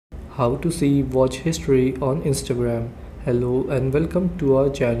how to see watch history on Instagram. Hello and welcome to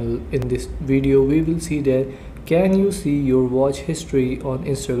our channel. In this video we will see that can you see your watch history on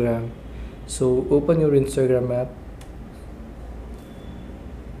Instagram. So open your Instagram app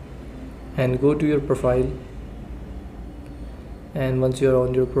and go to your profile, and once you are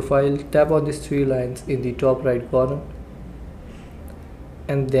on your profile, tap on these three lines in the top right corner,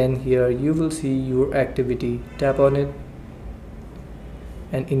 and then here you will see your activity. Tap on it,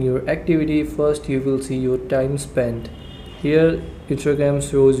 and in your activity first you will see your time spent. Here Instagram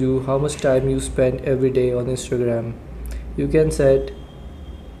shows you how much time you spend every day on Instagram. You can set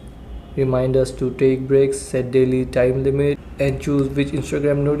reminders to take breaks, set daily time limit, and choose which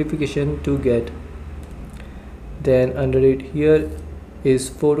Instagram notification to get. Then under it here is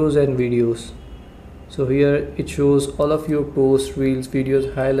photos and videos. So here it shows all of your posts, reels,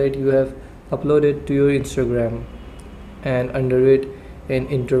 videos, highlight you have uploaded to your Instagram. And under it in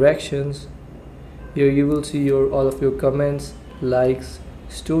interactions, here you will see all of your comments, likes,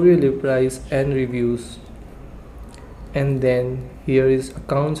 story replies and reviews. And then here is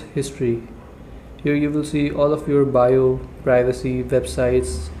accounts history. Here you will see all of your bio, privacy,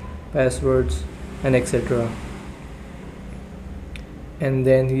 websites, passwords and etc. And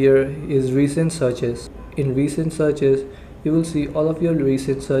then here is recent searches. In recent searches you will see all of your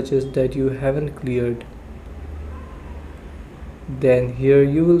recent searches that you haven't cleared. Then here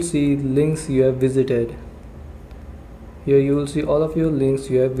you will see links you have visited. Here you will see all of your links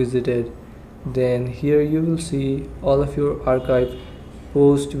you have visited. Then here you will see all of your archive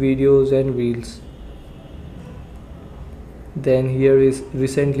posts, videos and reels. Then here is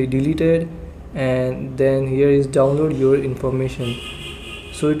recently deleted, and then here is download your information.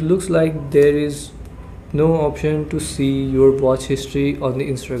 So it looks like there is no option to see your watch history on the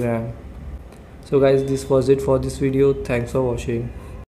Instagram. So guys, this was it for this video. Thanks for watching.